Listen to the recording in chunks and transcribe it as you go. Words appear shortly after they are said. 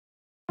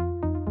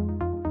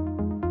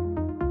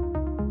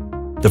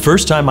The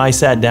first time I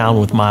sat down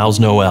with Myles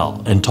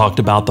Noel and talked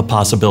about the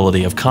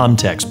possibility of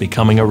COMTEX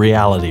becoming a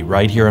reality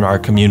right here in our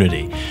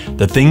community,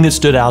 the thing that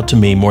stood out to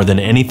me more than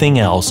anything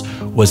else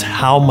was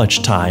how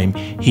much time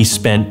he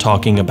spent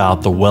talking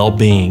about the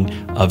well-being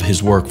of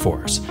his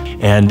workforce.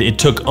 And it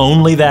took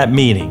only that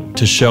meeting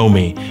to show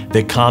me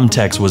that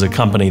COMTEX was a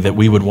company that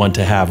we would want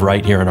to have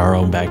right here in our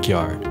own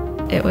backyard.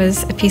 It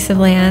was a piece of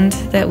land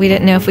that we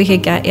didn't know if we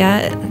could get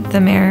yet. The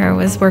mayor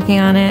was working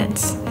on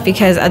it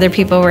because other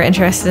people were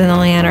interested in the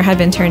land or had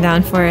been turned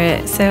down for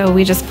it. So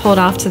we just pulled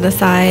off to the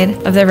side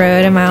of the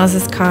road in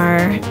Myles's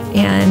car,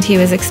 and he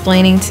was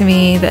explaining to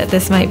me that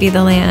this might be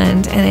the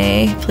land, and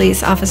a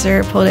police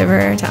officer pulled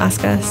over to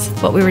ask us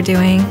what we were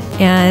doing.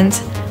 And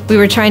we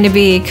were trying to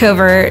be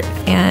covert,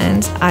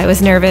 and I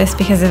was nervous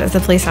because it was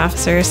a police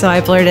officer, so I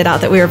blurted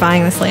out that we were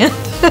buying this land.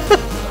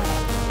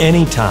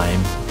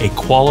 Anytime a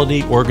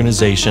quality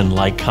organization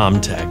like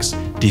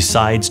COMTEX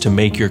decides to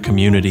make your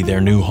community their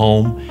new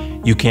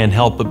home, you can't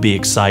help but be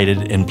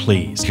excited and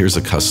pleased. Here's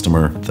a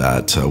customer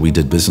that we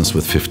did business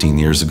with 15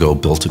 years ago,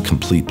 built a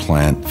complete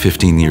plant.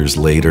 15 years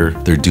later,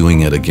 they're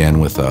doing it again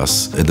with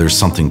us. There's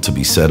something to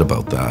be said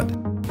about that.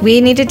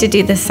 We needed to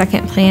do this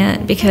second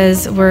plant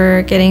because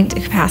we're getting to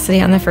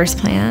capacity on the first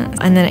plant,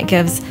 and then it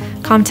gives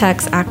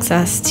COMTEX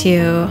access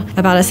to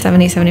about a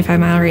 70-75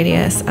 mile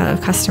radius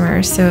of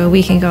customers, so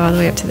we can go all the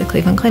way up to the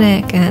Cleveland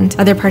Clinic and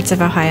other parts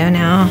of Ohio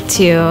now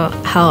to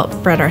help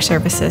spread our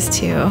services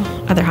to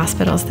other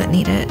hospitals that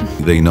need it.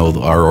 They know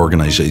our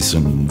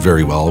organization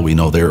very well, we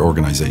know their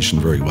organization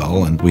very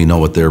well, and we know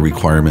what their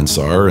requirements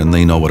are, and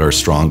they know what our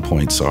strong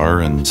points are.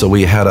 And so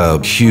we had a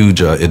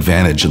huge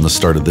advantage in the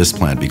start of this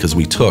plant because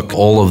we took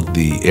all of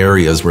the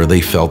areas where they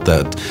felt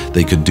that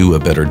they could do a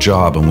better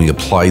job, and we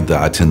applied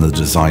that in the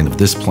design of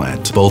this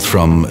plant, both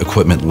from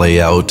equipment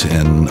layout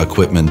and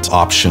equipment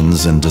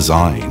options and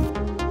design.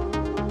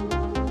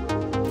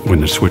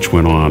 When the switch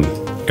went on,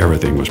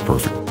 everything was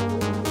perfect.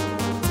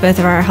 Both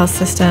of our health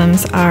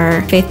systems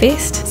are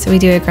faith-based, so we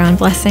do a ground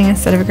blessing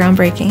instead of a ground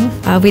breaking.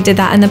 We did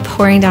that in the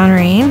pouring down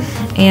rain,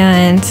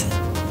 and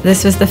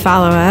this was the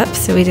follow-up,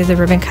 so we did the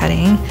ribbon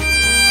cutting.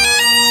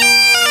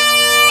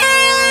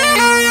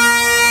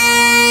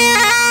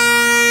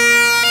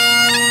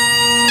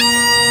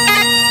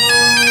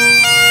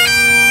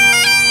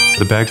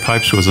 The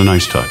bagpipes was a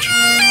nice touch.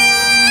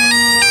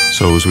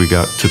 So as we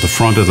got to the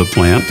front of the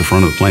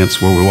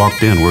plant's where we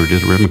walked in, where we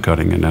did the ribbon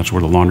cutting, and that's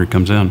where the laundry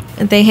comes in.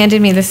 They handed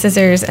me the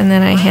scissors, and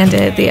then I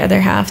handed the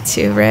other half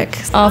to Rick.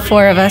 All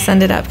four of us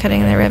ended up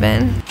cutting the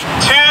ribbon. 2, 1,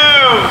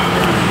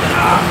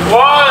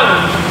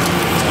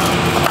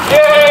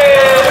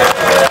 yay!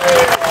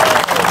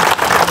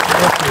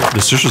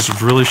 The scissors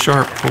were really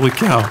sharp, holy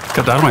cow.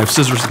 God, I don't have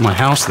scissors in my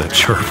house that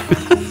sharp.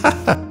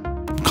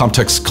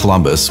 COMTEX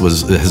Columbus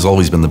has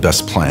always been the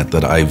best plant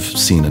that I've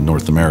seen in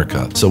North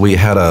America. So we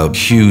had a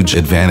huge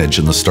advantage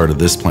in the start of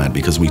this plant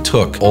because we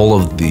took all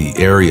of the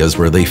areas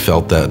where they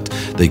felt that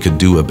they could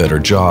do a better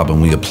job,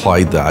 and we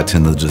applied that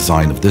in the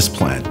design of this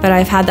plant. But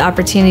I've had the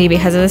opportunity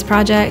because of this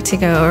project to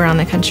go around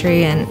the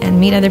country and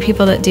meet other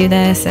people that do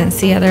this and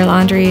see other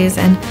laundries,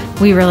 and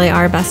we really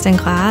are best in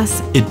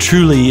class. It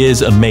truly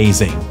is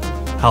amazing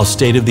how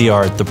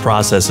state-of-the-art the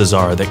processes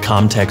are that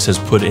COMTEX has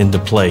put into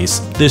place.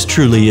 This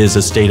truly is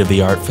a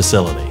state-of-the-art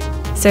facility.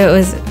 So it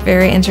was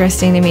very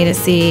interesting to me to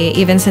see,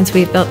 even since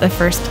we built the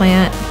first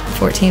plant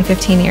 14,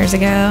 15 years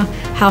ago,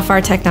 how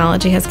far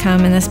technology has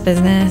come in this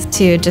business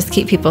to just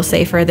keep people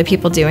safer, the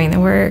people doing the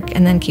work,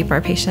 and then keep our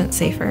patients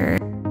safer.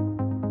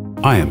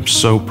 I am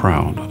so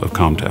proud of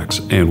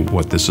COMTEX and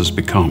what this has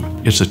become.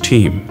 It's a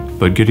team,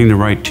 but getting the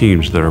right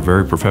teams that are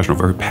very professional,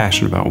 very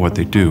passionate about what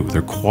they do.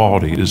 Their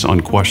quality is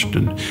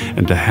unquestioned,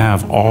 and to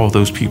have all of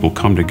those people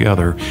come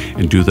together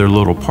and do their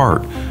little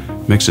part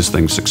makes this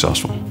thing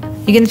successful.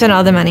 You can spend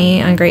all the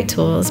money on great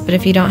tools, but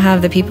if you don't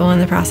have the people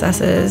and the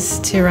processes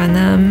to run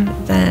them,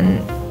 then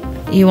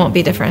you won't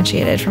be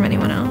differentiated from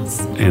anyone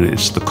else. And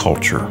it's the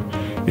culture.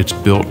 It's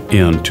built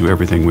into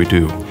everything we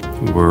do.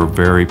 We're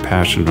very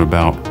passionate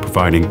about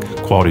providing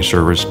quality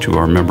service to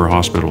our member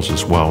hospitals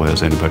as well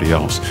as anybody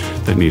else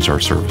that needs our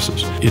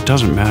services. It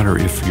doesn't matter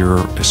if you're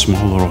a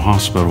small little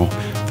hospital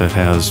that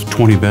has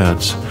 20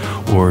 beds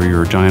or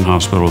you're a giant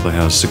hospital that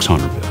has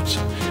 600 beds.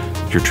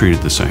 You're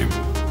treated the same.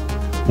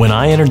 When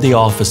I entered the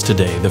office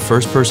today, the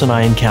first person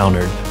I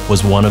encountered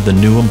was one of the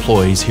new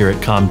employees here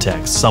at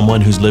COMTEX, someone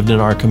who's lived in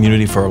our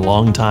community for a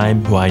long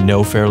time, who I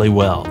know fairly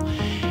well.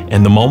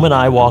 And the moment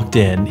I walked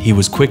in, he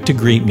was quick to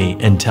greet me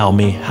and tell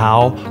me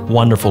how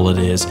wonderful it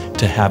is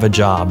to have a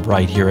job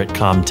right here at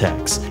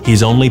COMTEX.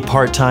 He's only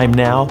part-time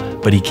now,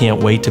 but he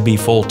can't wait to be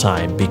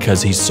full-time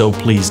because he's so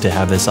pleased to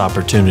have this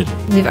opportunity.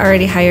 We've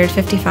already hired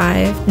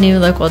 55 new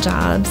local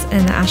jobs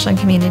in the Ashland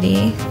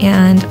community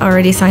and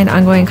already signed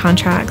ongoing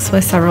contracts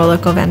with several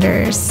local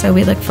vendors, so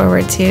we look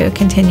forward to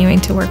continuing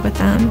to work with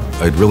them.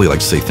 I'd really like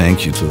to say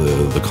thank you to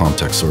the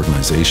COMTEX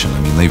organization.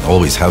 I mean, they've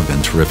always have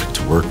been terrific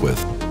to work with.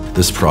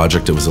 This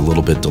project, it was a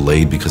little bit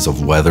delayed because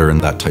of weather and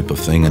that type of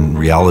thing. In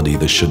reality,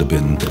 this should have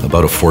been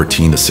about a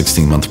 14 to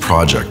 16 month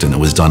project, and it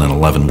was done in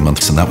 11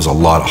 months, and that was a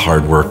lot of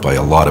hard work by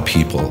a lot of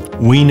people.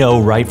 We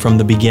know right from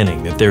the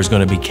beginning that there's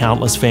going to be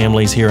countless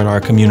families here in our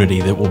community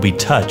that will be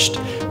touched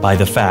by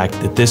the fact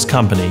that this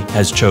company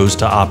has chose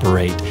to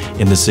operate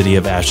in the city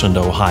of Ashland,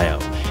 Ohio.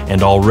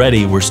 And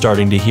already we're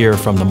starting to hear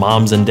from the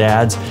moms and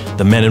dads,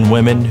 the men and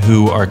women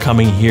who are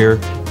coming here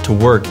to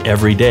work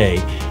every day,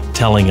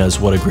 telling us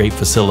what a great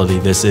facility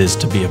this is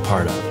to be a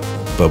part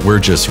of. But we're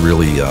just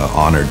really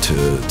honored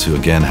to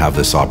again have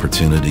this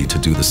opportunity to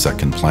do the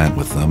second plant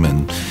with them,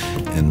 and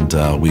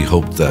we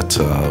hope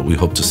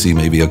to see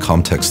maybe a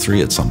COMTEX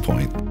 3 at some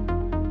point.